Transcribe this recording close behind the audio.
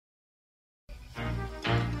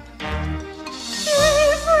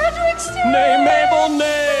Nay, Mabel,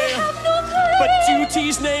 nay. But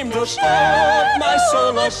duty's named above. My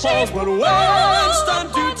soul appalls, but when's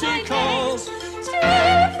done duty calls.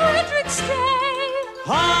 Stay, Frederic, stay.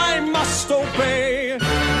 I must obey.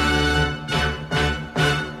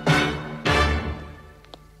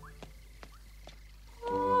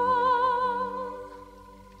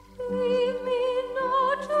 Leave me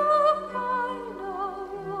not to find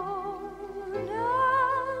alone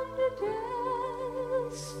and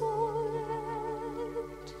desolate.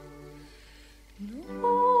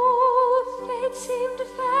 No fate seemed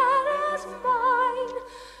fair as mine,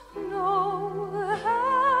 no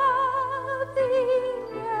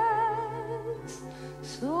happiness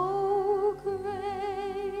so great.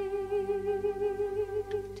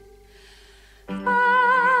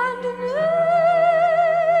 And nature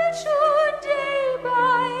day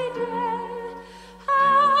by day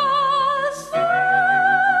has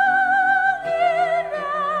sung in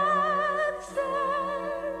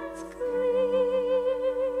accents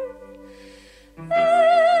clear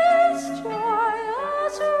this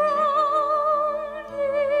joyous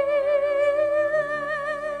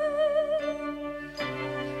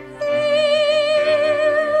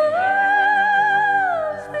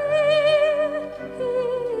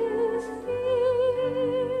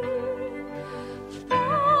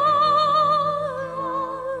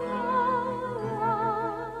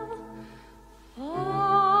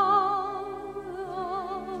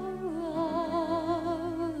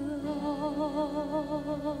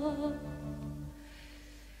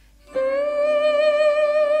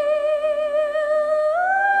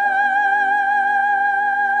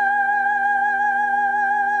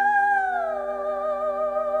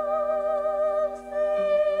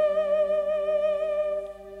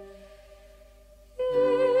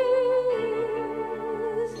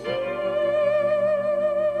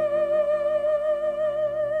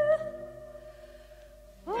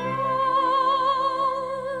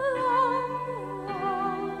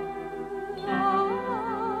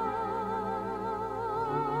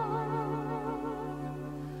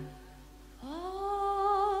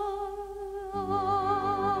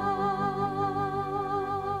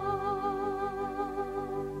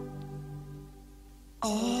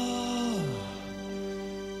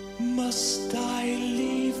Must I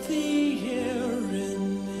leave thee here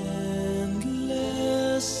in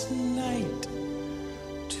endless night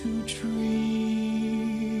to dream,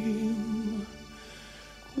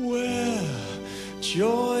 where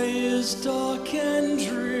joy is dark and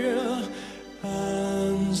drear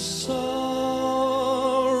and sorrow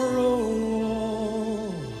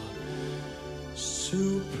all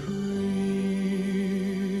supreme,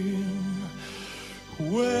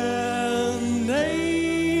 when nature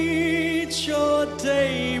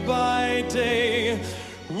day by day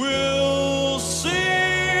will sing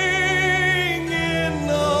in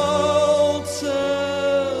altered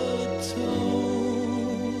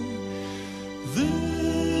tone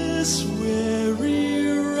this weary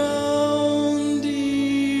roundy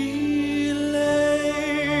lay.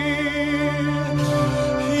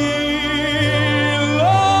 He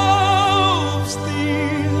loves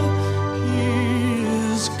thee, he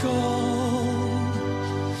is gone.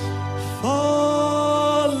 Fa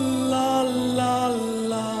la la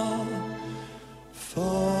la,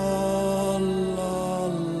 fa la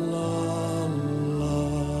la la.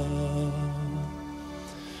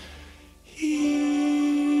 He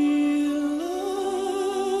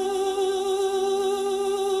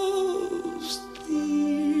loves thee,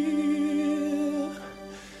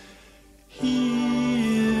 he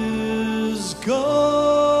is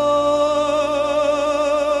gone.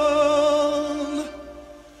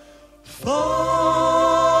 Fa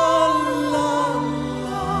la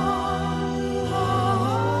la la.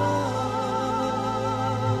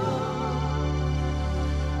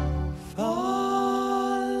 Fa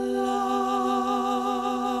la.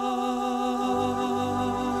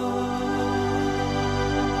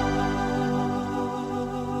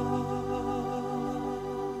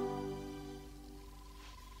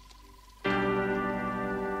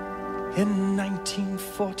 In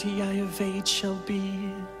 1940 I of age shall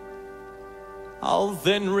be. I'll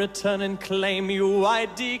then return and claim you, I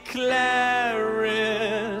declare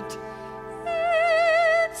it.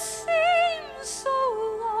 It seems so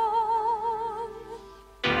long.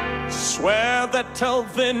 Swear that till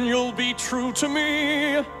then you'll be true to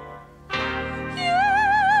me.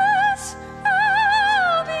 Yes,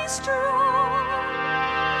 I'll be strong.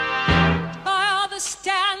 By all the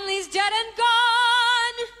Stanleys dead and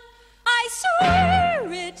gone, I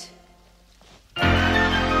swear it.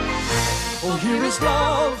 Oh, here is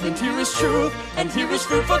love, and here is truth, and here is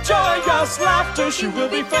fruit for joyous laughter. She will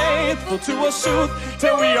be faithful to us sooth,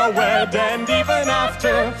 till we are wed and even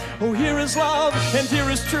after. Oh, here is love, and here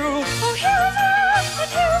is truth. Oh, here is love, and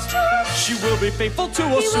here is truth. She will be faithful to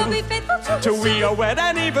us He will be sooth, faithful to us till we sooth. are wed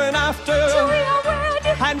and even after. Till we are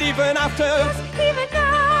wed, And even after. even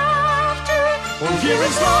after. Oh, here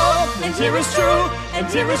is love, and here is truth, and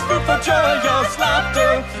here is fruit for joyous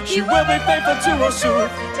laughter. She will be faithful to us soon.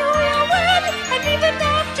 Till we are wed, and even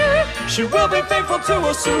after. She will be faithful to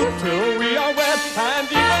us soon, till we are wed, and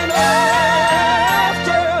even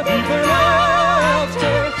after. Even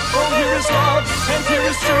after. Oh, here is love, and here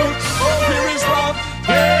is truth. Oh, here is love.